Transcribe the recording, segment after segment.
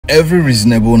Every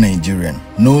reasonable Nigerian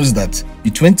knows that the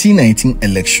 2019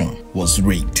 election was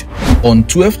rigged. On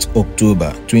 12th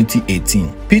October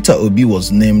 2018, Peter Obi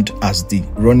was named as the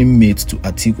running mate to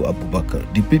Atiku Abubakar,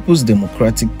 the People's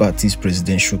Democratic Party's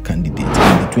presidential candidate in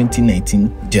the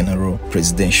 2019 general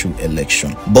presidential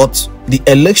election. But the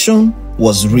election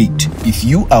was rigged. If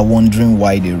you are wondering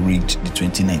why they rigged the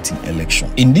 2019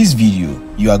 election, in this video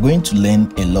you are going to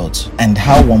learn a lot and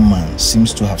how one man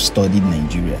seems to have studied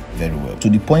Nigeria very well, to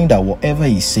the point that whatever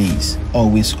he says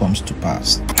always comes to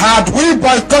pass. Had we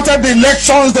boycotted the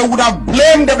elections, they would have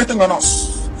blamed everything on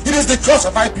us. It is the curse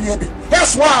of IPOB.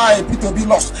 That's why P2B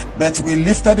lost. But we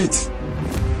lifted it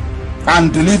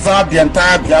and delivered the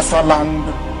entire Biafra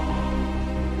land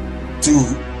to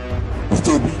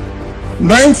P2B,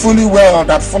 knowing fully well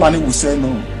that Fulani will say no.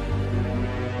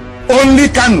 Only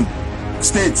Kanu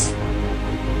state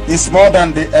is more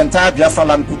than the entire Biafra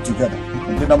land put together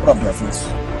in the number of Biafrans.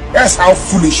 That's how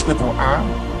foolish people are.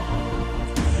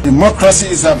 Democracy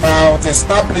is about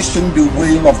establishing the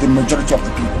will of the majority of the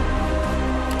people.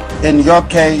 In your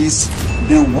case,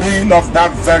 the will of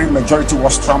that very majority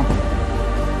was trampled,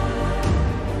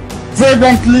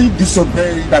 flagrantly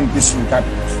disobeyed and disregarded.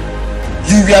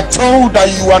 You were told that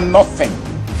you are nothing.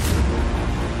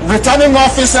 Returning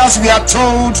officers were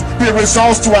told the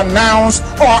results to announce,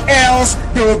 or else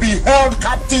they will be held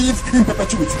captive in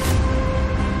perpetuity.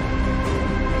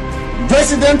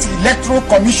 President electoral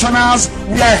commissioners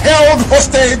were held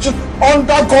hostage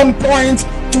under gunpoint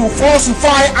to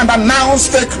falsify and announce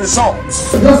fake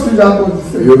results.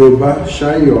 Yoruba,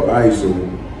 shine your eyes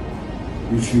on.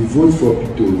 If you vote for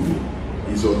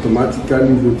P2B, is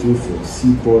automatically voting for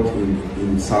Seaport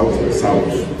in South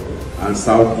and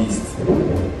Southeast.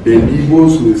 The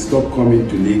Igbos will stop coming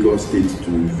to Lagos State to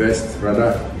invest,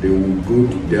 rather they will go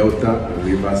to Delta and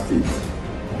River State.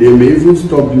 They may even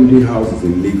stop building houses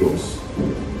in Lagos.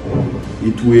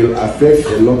 It will affect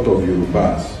a lot of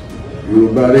Yorubas.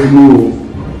 Yoruba, they know.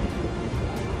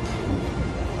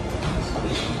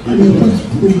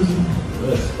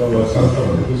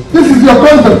 This is your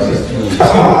conduct.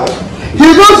 He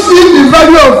don't see the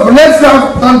value of let's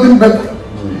have something better.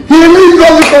 He needs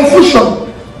all the confusion.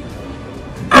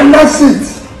 And that's it.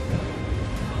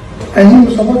 And he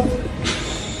will support it.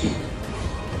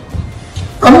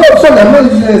 I'm not sorry, I'm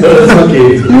not using it. It's okay.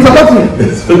 He will support me.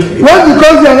 It's okay. Once he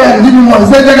comes here and give me one, he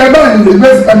says, Jagaban is the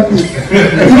best country.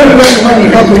 Even when the money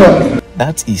comes to us.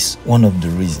 That is one of the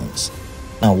reasons.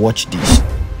 Now watch this.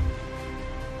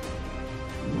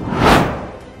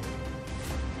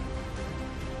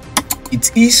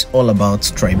 It is all about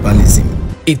tribalism.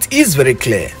 It is very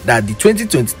clear that the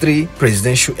 2023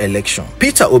 presidential election,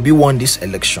 Peter Obi won this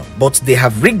election, but they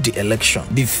have rigged the election.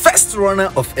 The first runner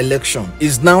of election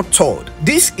is now third.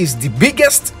 This is the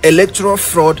biggest electoral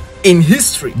fraud in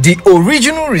history. The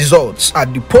original results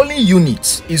at the polling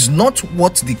units is not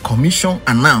what the commission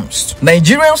announced.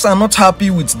 Nigerians are not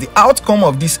happy with the outcome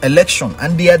of this election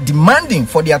and they are demanding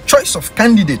for their choice of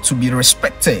candidate to be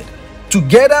respected.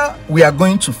 Together, we are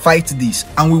going to fight this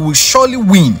and we will surely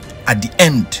win at the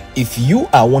end. If you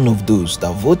are one of those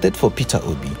that voted for Peter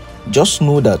Obi, just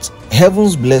know that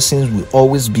heaven's blessings will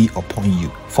always be upon you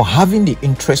for having the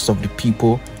interests of the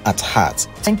people at heart.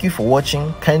 Thank you for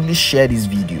watching. Kindly share this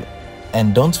video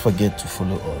and don't forget to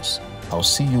follow us. I'll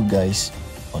see you guys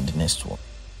on the next one.